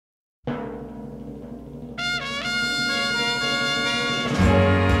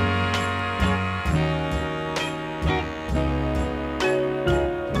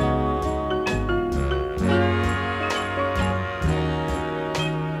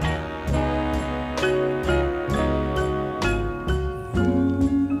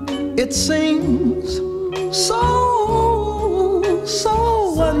It seems so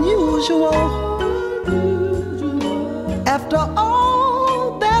unusual. After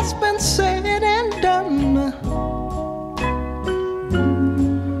all that's been said and done,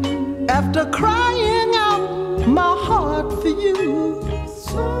 after crying out my heart for you,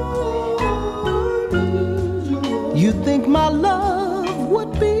 you think my love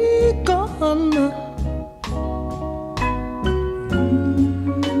would be gone.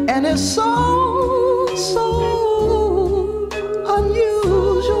 And it's so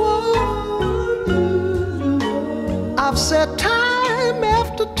unusual. I've said time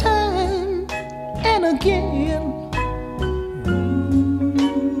after time and again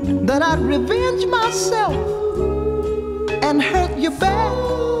that I'd revenge myself and hurt you back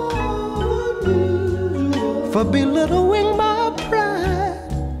for belittling my pride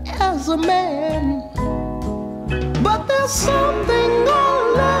as a man. But there's something I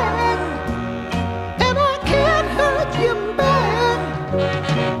lack, and I can't hurt you back.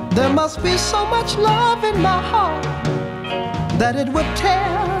 There must be so much love in my heart that it would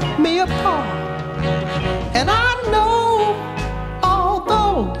tear me apart. And I know,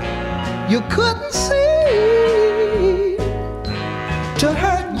 although you couldn't see, to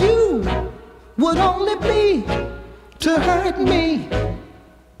hurt you would only be to hurt me.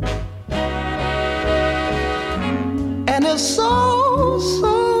 And it's so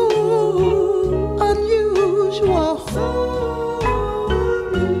unusual.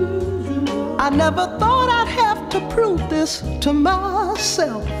 I never thought I'd have to prove this to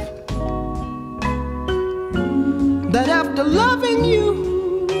myself, that after loving you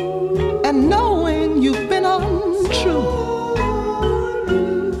and knowing you've been untrue,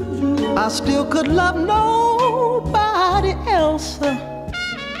 I still could love nobody else.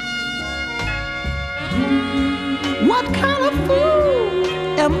 What kind of fool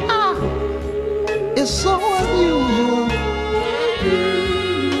am I? It's so unusual.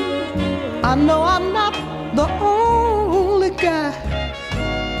 I know I'm not the only guy,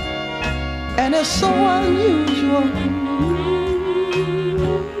 and it's so unusual.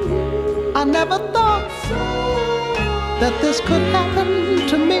 I never thought that this could happen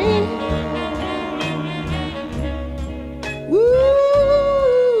to me.